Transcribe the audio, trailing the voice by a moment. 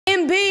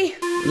B.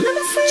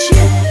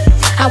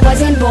 I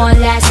wasn't born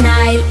last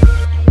night.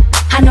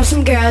 I know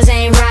some girls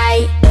ain't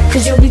right,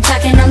 cause you'll be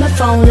talking on the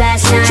phone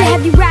last night. To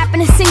have you rapping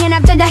and singing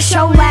after that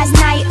show last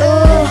night.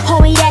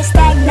 Homie, that's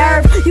that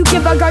nerve. You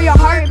give a girl your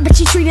heart, but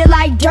she treat it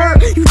like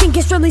dirt. You think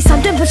it's really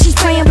something, but she's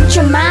playing with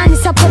your mind.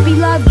 It's how puppy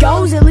love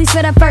goes, at least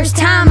for the first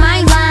time. I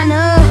ain't lying,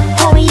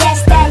 homie,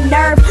 that's that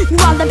nerve. You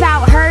all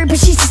about her, but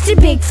she's just a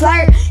big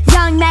flirt.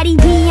 Young Maddie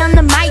B on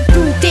the mic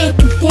through thick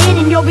and thin,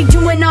 and you'll be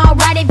doing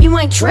alright if you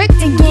ain't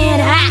tricked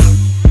again.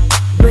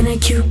 When a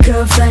cute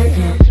girl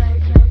flirting,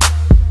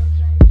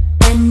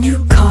 and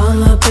you call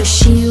her but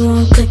she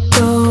won't click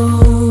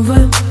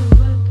over.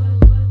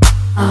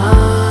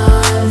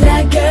 Ah,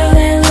 that girl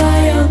ain't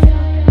loyal.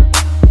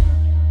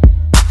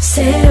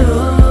 Say,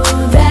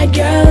 oh, that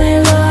girl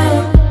ain't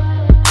loyal.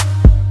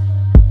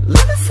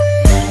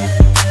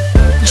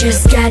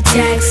 Just got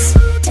text,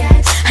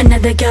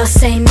 another girl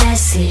say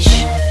message.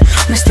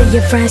 Most of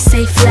your friends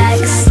say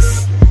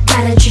flex.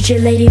 Gotta treat your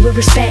lady with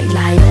respect,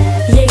 like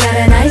you got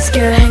a nice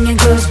girl hanging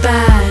close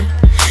by.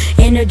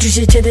 Introduce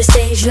you to the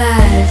stage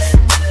life.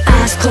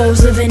 Eyes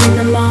closed, living in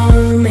the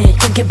moment,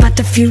 thinking about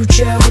the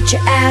future, what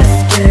you're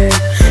after.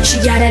 She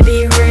gotta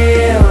be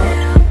real,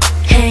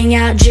 hang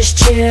out, just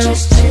chill.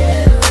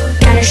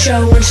 Gotta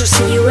show when she'll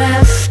see you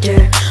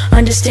after.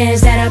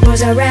 Understands that I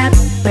was a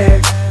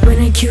rapper.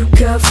 When a cute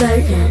girl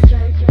flirting,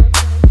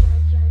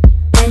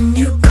 and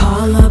you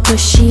call her but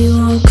she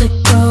won't click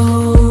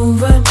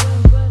over.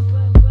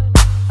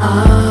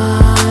 Ah.